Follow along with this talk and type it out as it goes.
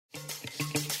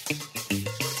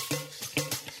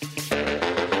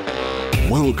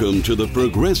Welcome to the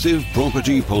Progressive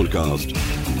Property Podcast,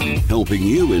 helping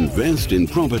you invest in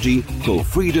property for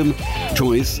freedom,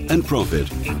 choice and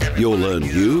profit. You'll learn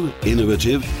new,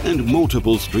 innovative and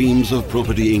multiple streams of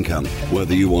property income,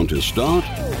 whether you want to start,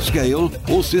 scale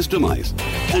or systemize,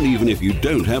 and even if you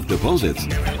don't have deposits.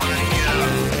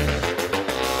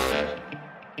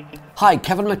 Hi,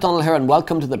 Kevin McDonald here and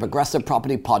welcome to the Progressive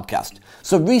Property Podcast.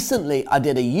 So recently I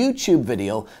did a YouTube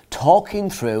video talking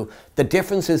through the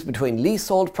differences between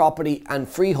leasehold property and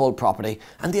freehold property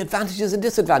and the advantages and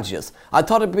disadvantages. I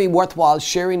thought it'd be worthwhile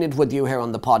sharing it with you here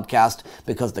on the podcast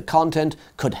because the content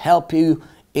could help you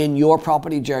in your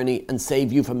property journey and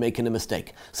save you from making a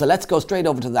mistake. So let's go straight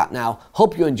over to that now.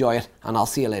 Hope you enjoy it and I'll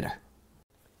see you later.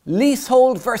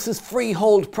 Leasehold versus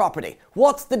freehold property.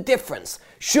 What's the difference?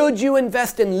 Should you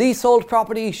invest in leasehold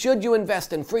property? Should you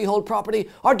invest in freehold property?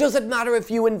 Or does it matter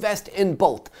if you invest in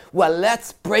both? Well,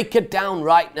 let's break it down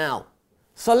right now.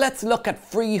 So let's look at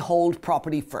freehold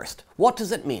property first. What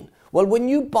does it mean? Well, when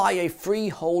you buy a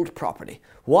freehold property,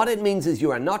 what it means is you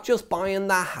are not just buying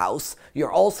the house,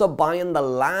 you're also buying the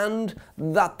land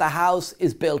that the house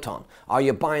is built on. Or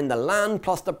you're buying the land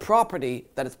plus the property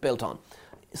that it's built on.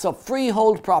 So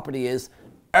freehold property is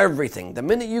everything. The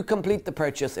minute you complete the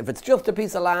purchase, if it's just a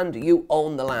piece of land, you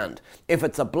own the land. If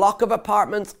it's a block of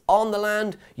apartments on the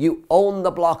land, you own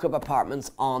the block of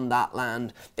apartments on that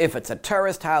land. If it's a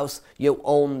tourist house, you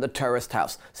own the tourist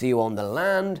house. So you own the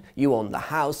land, you own the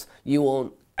house, you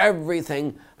own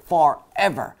everything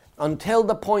forever. Until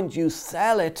the point you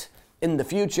sell it in the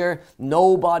future,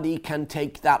 nobody can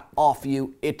take that off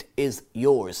you. It is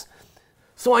yours.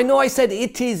 So I know I said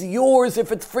it is yours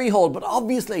if it's freehold, but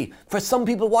obviously for some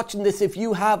people watching this, if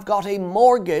you have got a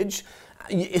mortgage,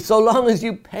 so long as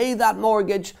you pay that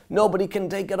mortgage, nobody can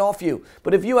take it off you.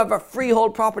 But if you have a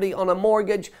freehold property on a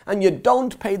mortgage and you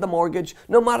don't pay the mortgage,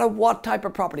 no matter what type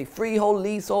of property, freehold,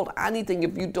 leasehold, anything,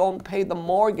 if you don't pay the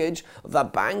mortgage, the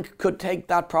bank could take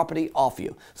that property off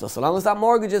you. So long as that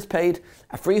mortgage is paid,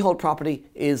 a freehold property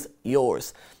is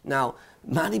yours. Now,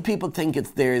 many people think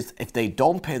it's theirs if they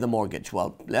don't pay the mortgage.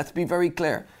 Well, let's be very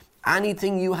clear.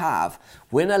 Anything you have,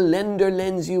 when a lender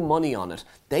lends you money on it,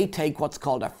 they take what's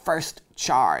called a first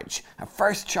charge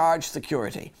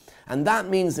security. And that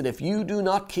means that if you do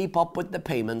not keep up with the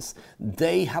payments,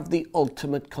 they have the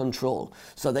ultimate control.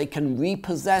 So they can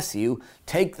repossess you,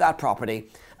 take that property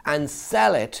and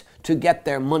sell it to get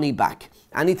their money back.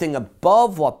 Anything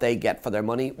above what they get for their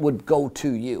money would go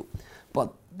to you.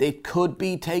 But it could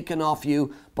be taken off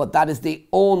you, but that is the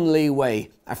only way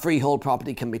a freehold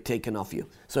property can be taken off you.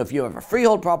 So if you have a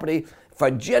freehold property for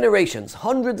generations,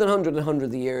 hundreds and hundreds and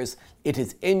hundreds of years, it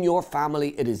is in your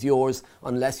family, it is yours,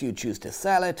 unless you choose to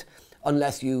sell it,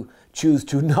 unless you choose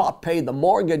to not pay the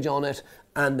mortgage on it,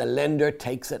 and the lender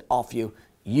takes it off you.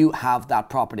 You have that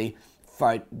property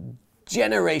for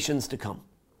generations to come.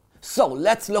 So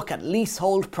let's look at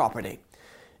leasehold property.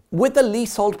 With a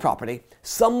leasehold property,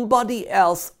 somebody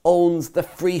else owns the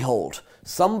freehold.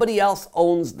 Somebody else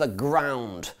owns the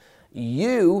ground.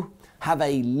 You have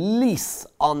a lease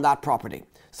on that property.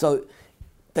 So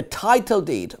the title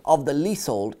deed of the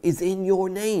leasehold is in your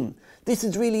name. This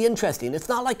is really interesting. It's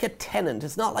not like a tenant.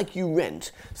 It's not like you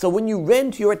rent. So when you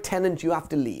rent, you're a tenant, you have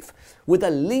to leave. With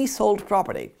a leasehold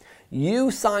property,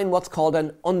 you sign what's called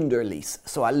an underlease.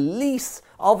 So a lease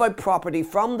of a property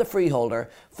from the freeholder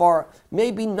for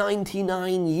maybe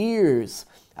 99 years,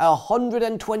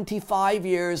 125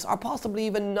 years, or possibly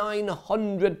even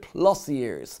 900 plus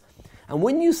years. And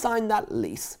when you sign that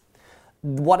lease,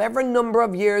 whatever number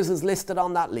of years is listed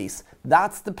on that lease,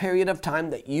 that's the period of time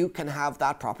that you can have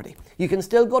that property. You can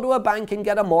still go to a bank and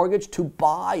get a mortgage to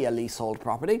buy a leasehold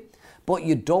property, but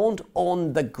you don't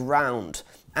own the ground.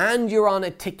 And you're on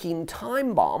a ticking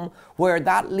time bomb where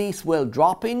that lease will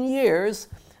drop in years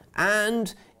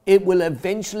and it will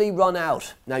eventually run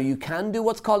out. Now you can do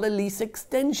what's called a lease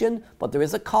extension, but there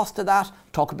is a cost to that.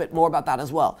 Talk a bit more about that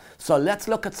as well. So let's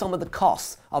look at some of the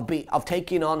costs of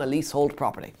taking on a leasehold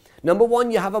property. Number one,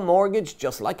 you have a mortgage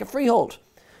just like a freehold.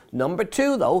 Number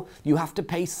two, though, you have to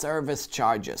pay service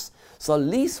charges. So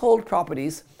leasehold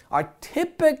properties are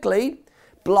typically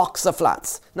blocks of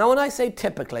flats. Now when I say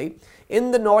typically, in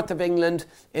the north of England,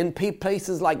 in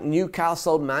places like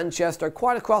Newcastle, Manchester,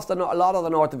 quite across a lot of the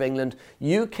north of England,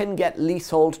 you can get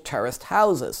leasehold terraced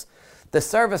houses. The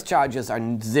service charges are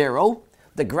zero,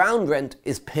 the ground rent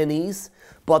is pennies,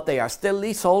 but they are still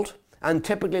leasehold, and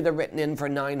typically they're written in for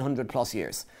 900 plus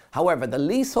years. However, the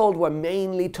leasehold we're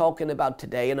mainly talking about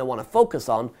today and I want to focus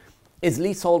on is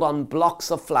leasehold on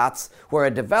blocks of flats where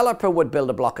a developer would build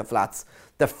a block of flats.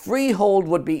 The freehold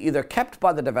would be either kept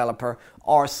by the developer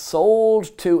or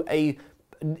sold to a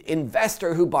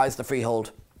investor who buys the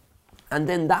freehold. And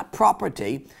then that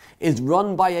property is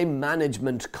run by a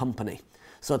management company.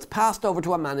 So it's passed over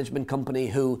to a management company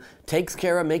who takes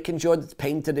care of making sure that it's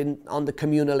painted on the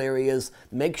communal areas,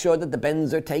 make sure that the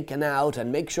bins are taken out,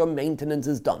 and make sure maintenance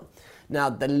is done. Now,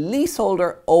 the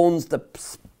leaseholder owns the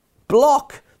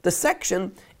block, the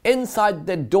section inside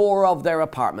the door of their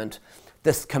apartment.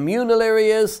 This communal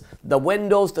areas, the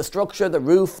windows, the structure, the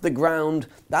roof, the ground,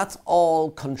 that's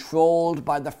all controlled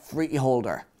by the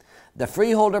freeholder. The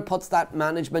freeholder puts that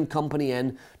management company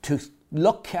in to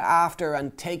look after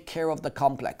and take care of the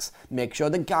complex, make sure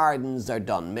the gardens are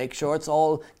done, make sure it's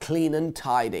all clean and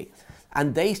tidy.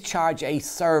 And they charge a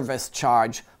service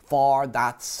charge for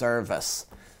that service.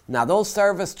 Now, those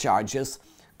service charges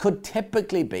could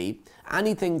typically be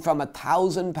anything from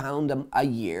 £1,000 a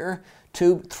year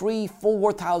to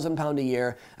 £3,000-4,000 a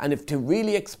year, and if to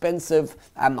really expensive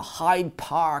Hyde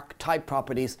Park type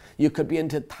properties, you could be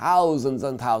into thousands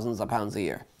and thousands of pounds a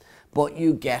year. But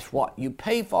you get what you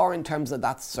pay for in terms of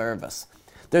that service.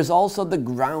 There's also the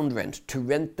ground rent, to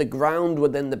rent the ground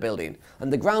within the building,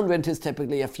 and the ground rent is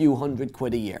typically a few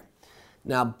 £100 a year.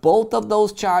 Now, both of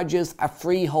those charges a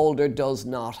freeholder does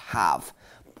not have.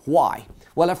 Why?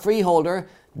 Well, a freeholder,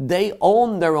 they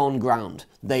own their own ground.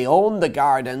 They own the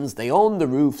gardens, they own the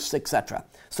roofs, etc.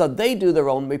 So they do their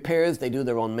own repairs, they do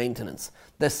their own maintenance.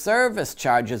 The service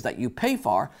charges that you pay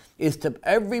for is to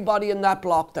everybody in that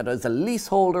block that is a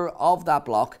leaseholder of that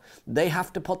block. They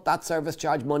have to put that service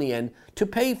charge money in to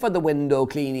pay for the window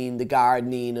cleaning, the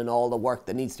gardening, and all the work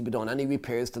that needs to be done, any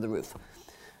repairs to the roof.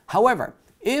 However,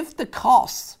 if the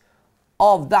costs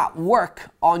of that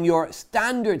work on your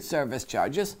standard service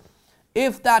charges,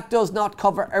 if that does not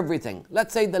cover everything,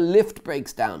 let's say the lift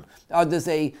breaks down, or there's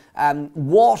a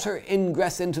water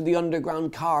ingress into the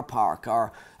underground car park,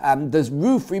 or there's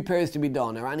roof repairs to be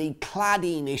done, or any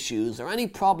cladding issues, or any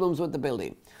problems with the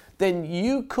building, then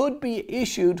you could be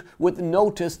issued with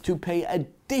notice to pay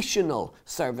additional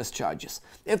service charges.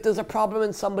 If there's a problem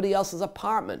in somebody else's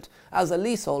apartment, as a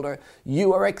leaseholder,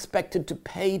 you are expected to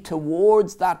pay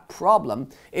towards that problem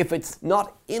if it's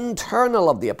not internal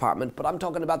of the apartment, but I'm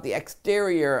talking about the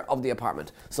exterior of the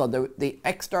apartment. So the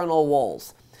external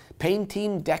walls.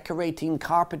 Painting, decorating,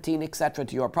 carpeting, etc.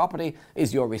 to your property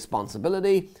is your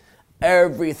responsibility.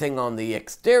 Everything on the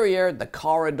exterior, the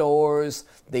corridors,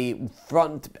 the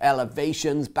front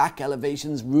elevations, back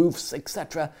elevations, roofs,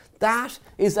 etc., that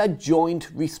is a joint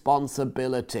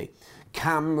responsibility.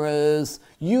 Cameras,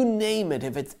 you name it,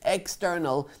 if it's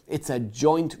external, it's a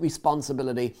joint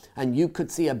responsibility, and you could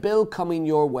see a bill coming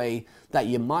your way that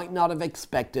you might not have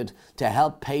expected to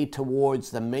help pay towards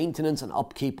the maintenance and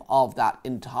upkeep of that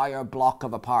entire block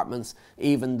of apartments,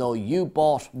 even though you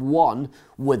bought one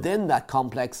within that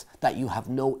complex that you have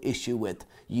no issue with.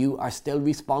 You are still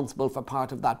responsible for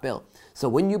part of that bill. So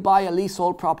when you buy a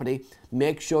leasehold property,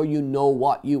 make sure you know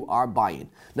what you are buying.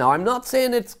 Now, I'm not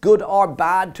saying it's good or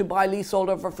bad to buy leasehold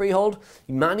over freehold.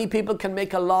 Many people can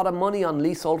make a lot of money on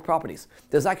leasehold properties.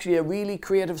 There's actually a really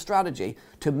creative strategy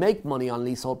to make money on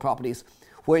leasehold properties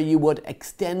where you would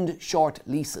extend short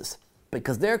leases,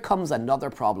 because there comes another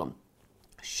problem.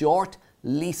 Short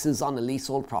leases on a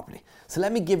leasehold property. So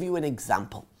let me give you an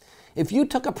example. If you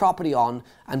took a property on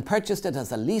and purchased it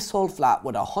as a leasehold flat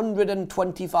with a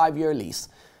 125-year lease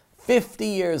 50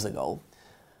 years ago,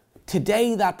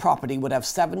 today that property would have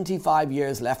 75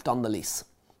 years left on the lease.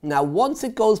 Now, once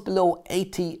it goes below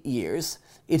 80 years,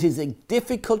 it is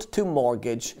difficult to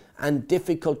mortgage and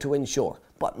difficult to insure,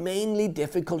 but mainly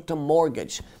difficult to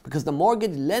mortgage, because the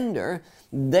mortgage lender,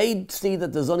 they see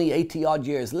that there's only 80 odd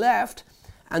years left,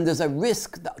 and there's a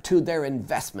risk to their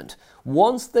investment.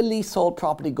 Once the leasehold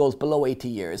property goes below 80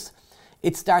 years,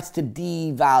 it starts to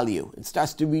devalue. It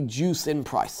starts to reduce in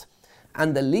price.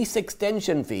 And the lease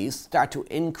extension fees start to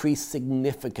increase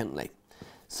significantly.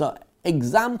 So,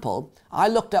 example, I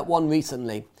looked at one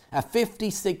recently, a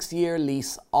 56-year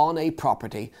lease on a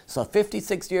property. So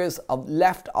 56 years of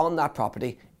left on that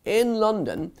property in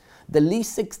London. The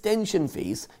lease extension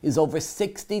fees is over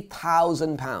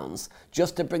 £60,000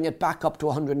 just to bring it back up to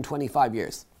 125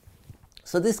 years.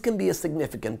 So this can be a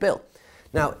significant bill.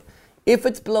 Now, if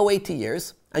it's below 80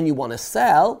 years and you want to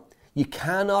sell, you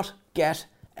cannot get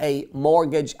a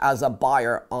mortgage as a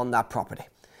buyer on that property.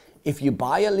 If you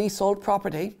buy a leasehold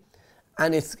property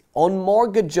and it's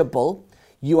unmortgageable,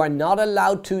 you are not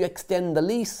allowed to extend the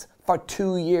lease for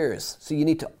 2 years. So you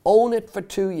need to own it for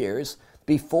 2 years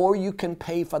before you can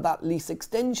pay for that lease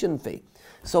extension fee.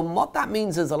 So what that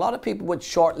means is a lot of people with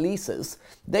short leases,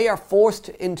 they are forced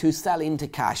into selling to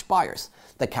cash buyers.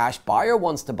 The cash buyer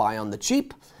wants to buy on the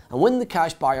cheap, And when the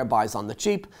cash buyer buys on the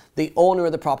cheap, the owner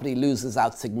of the property loses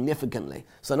out significantly.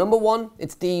 So number one,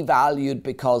 it's devalued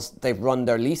because they've run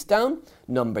their lease down.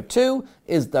 Number two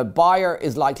is the buyer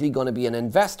is likely going to be an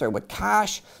investor with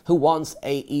cash who wants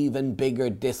a even bigger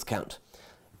discount.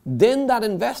 Then that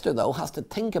investor, though, has to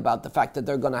think about the fact that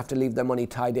they're going to have to leave their money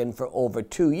tied in for over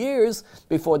 2 years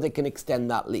before they can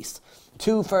extend that lease.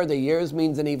 2 further years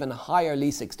means an even higher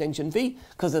lease extension fee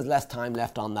because there's less time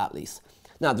left on that lease.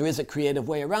 Now, there is a creative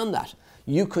way around that.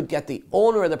 You could get the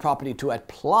owner of the property to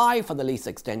apply for the lease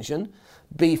extension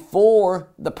before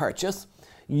the purchase.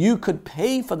 You could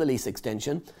pay for the lease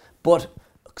extension, but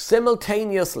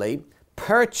simultaneously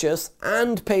purchase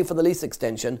and pay for the lease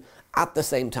extension at the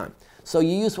same time. So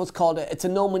you use what's called it's a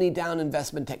no money down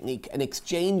investment technique, an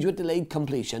exchange with delayed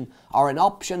completion or an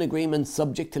option agreement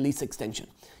subject to lease extension.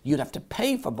 You'd have to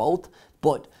pay for both,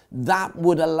 but that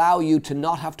would allow you to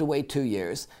not have to wait 2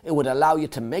 years. It would allow you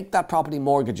to make that property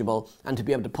mortgageable and to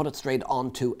be able to put it straight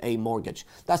onto a mortgage.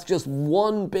 That's just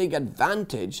one big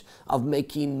advantage of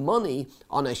making money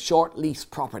on a short lease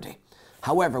property.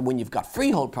 However, when you've got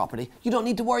freehold property, you don't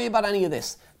need to worry about any of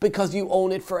this because you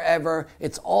own it forever.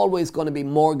 It's always going to be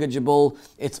mortgageable.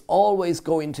 It's always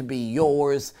going to be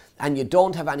yours, and you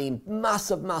don't have any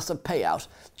massive payout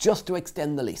just to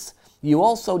extend the lease. You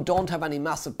also don't have any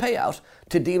massive payout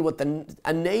to deal with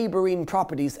a neighbouring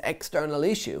property's external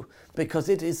issue because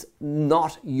it is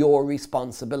not your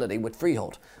responsibility with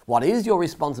freehold. What is your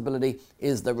responsibility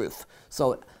is the roof.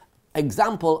 So,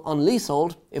 example, on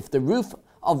leasehold, if the roof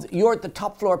you're at the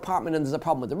top floor apartment and there's a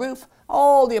problem with the roof,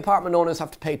 all the apartment owners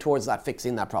have to pay towards that,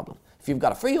 fixing that problem. If you've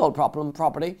got a freehold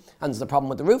property and there's a problem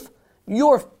with the roof,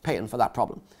 you're paying for that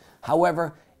problem.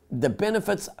 However, the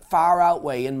benefits far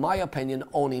outweigh, in my opinion,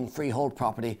 owning freehold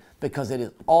property because it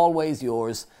is always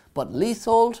yours. But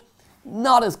leasehold,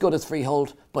 not as good as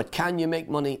freehold, but can you make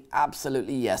money?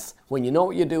 Absolutely yes. When you know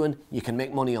what you're doing, you can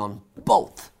make money on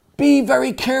both. Be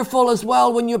very careful as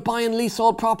well when you're buying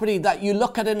leasehold property that you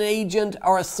look at an agent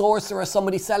or a sourcer or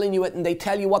somebody selling you it and they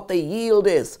tell you what the yield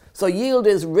is. So yield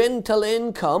is rental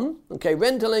income, okay,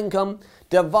 rental income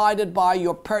divided by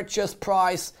your purchase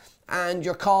price and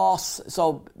your costs.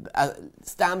 So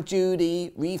stamp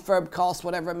duty, refurb costs,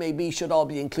 whatever it may be, should all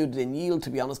be included in yield, to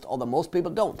be honest, although most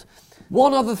people don't.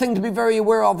 One other thing to be very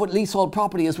aware of with leasehold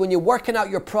property is when you're working out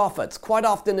your profits, quite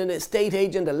often an estate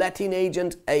agent, a letting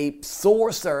agent, a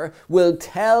sourcer will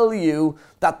tell you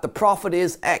that the profit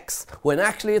is X, when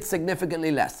actually it's significantly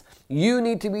less. You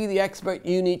need to be the expert.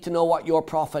 You need to know what your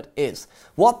profit is.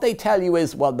 What they tell you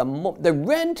is, well, the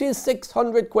rent is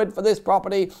 600 quid for this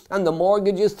property and the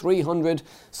mortgage is 300,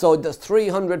 so there's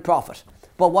 300 profit.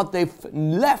 But what they've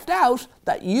left out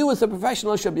that you as a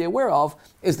professional should be aware of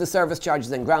is the service charges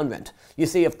and ground rent. You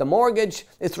see, if the mortgage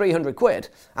is 300 quid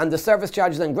and the service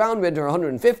charges and ground rent are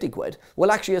 150 quid, well,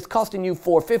 actually it's costing you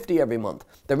 450 every month.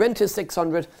 The rent is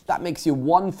 600, that makes you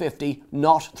 150,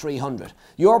 not 300.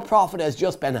 Your profit has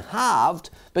just been halved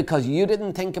because you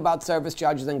didn't think about service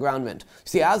charges and ground rent.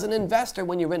 See, as an investor,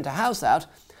 when you rent a house out,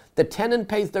 the tenant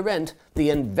pays the rent, the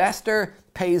investor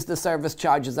pays the service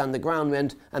charges and the ground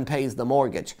rent and pays the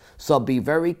mortgage. So be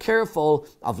very careful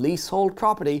of leasehold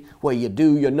property where you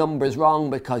do your numbers wrong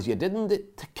because you didn't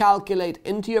calculate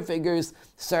into your figures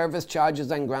service charges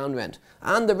and ground rent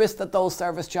and the risk that those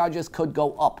service charges could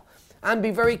go up. And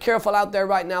be very careful out there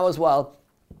right now as well.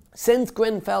 Since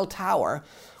Grenfell Tower,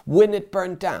 when it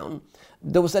burnt down,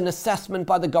 there was an assessment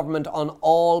by the government on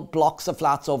all blocks of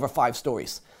flats over 5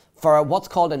 stories. For what's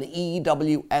called an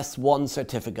EWS1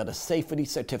 certificate, a safety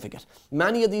certificate.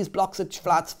 Many of these blocks of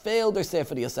flats failed their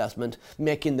safety assessment,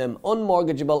 making them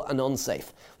unmortgageable and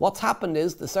unsafe. What's happened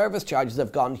is the service charges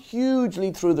have gone hugely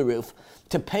through the roof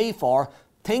to pay for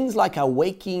things like a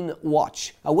waking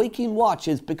watch. A waking watch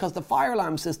is because the fire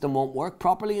alarm system won't work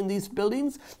properly in these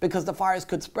buildings, because the fires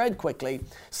could spread quickly.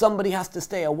 Somebody has to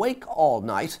stay awake all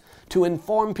night to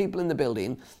inform people in the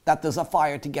building that there's a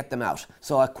fire to get them out.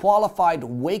 So a qualified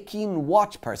waking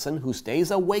watch person who stays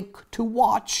awake to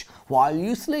watch while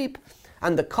you sleep,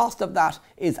 and the cost of that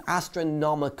is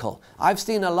astronomical. I've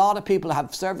seen a lot of people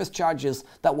have service charges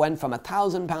that went from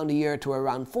 £1,000 a year to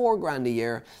around £4,000 a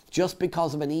year just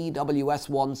because of an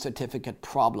EWS1 certificate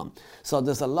problem. So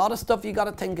there's a lot of stuff you got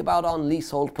to think about on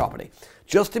leasehold property.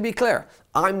 Just to be clear,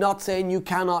 I'm not saying you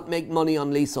cannot make money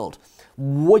on leasehold.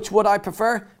 Which would I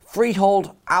prefer?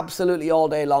 Freehold, absolutely all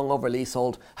day long over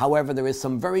leasehold. However, there is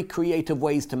some very creative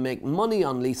ways to make money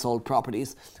on leasehold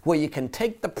properties where you can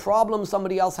take the problem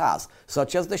somebody else has,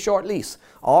 such as the short lease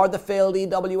or the failed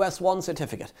EWS1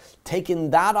 certificate, taking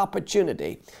that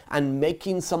opportunity and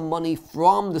making some money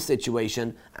from the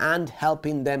situation and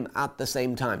helping them at the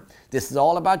same time. This is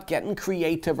all about getting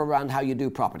creative around how you do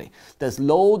property. There's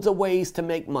loads of ways to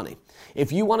make money.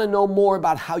 If you want to know more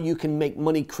about how you can make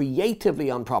money creatively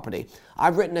on property,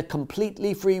 I've written a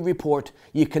completely free report.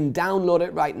 You can download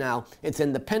it right now. It's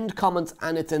in the pinned comments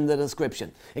and it's in the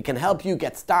description. It can help you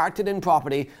get started in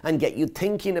property and get you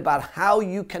thinking about how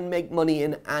you can make money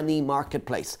in any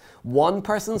marketplace. One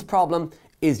person's problem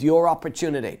is your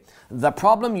opportunity. The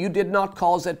problem, you did not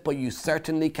cause it, but you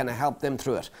certainly can help them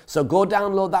through it. So go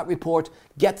download that report,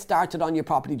 get started on your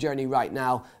property journey right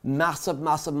now. Massive,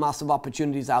 massive, massive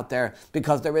opportunities out there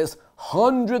because there is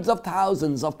hundreds of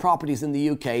thousands of properties in the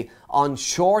UK on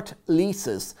short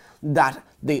leases that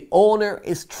the owner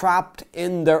is trapped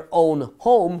in their own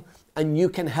home, and you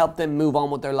can help them move on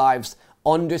with their lives,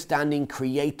 understanding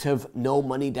creative, no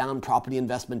money down property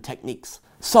investment techniques.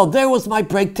 So there was my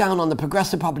breakdown on the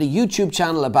Progressive Property YouTube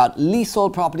channel about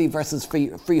leasehold property versus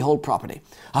freehold property.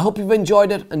 I hope you've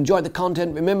enjoyed it, enjoyed the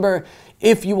content. Remember,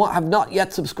 if you have not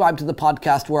yet subscribed to the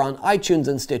podcast, we're on iTunes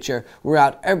and Stitcher. We're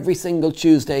out every single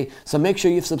Tuesday, so make sure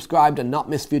you've subscribed and not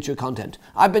miss future content.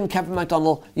 I've been Kevin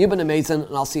McDonald, you've been amazing,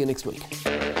 and I'll see you next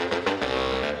week.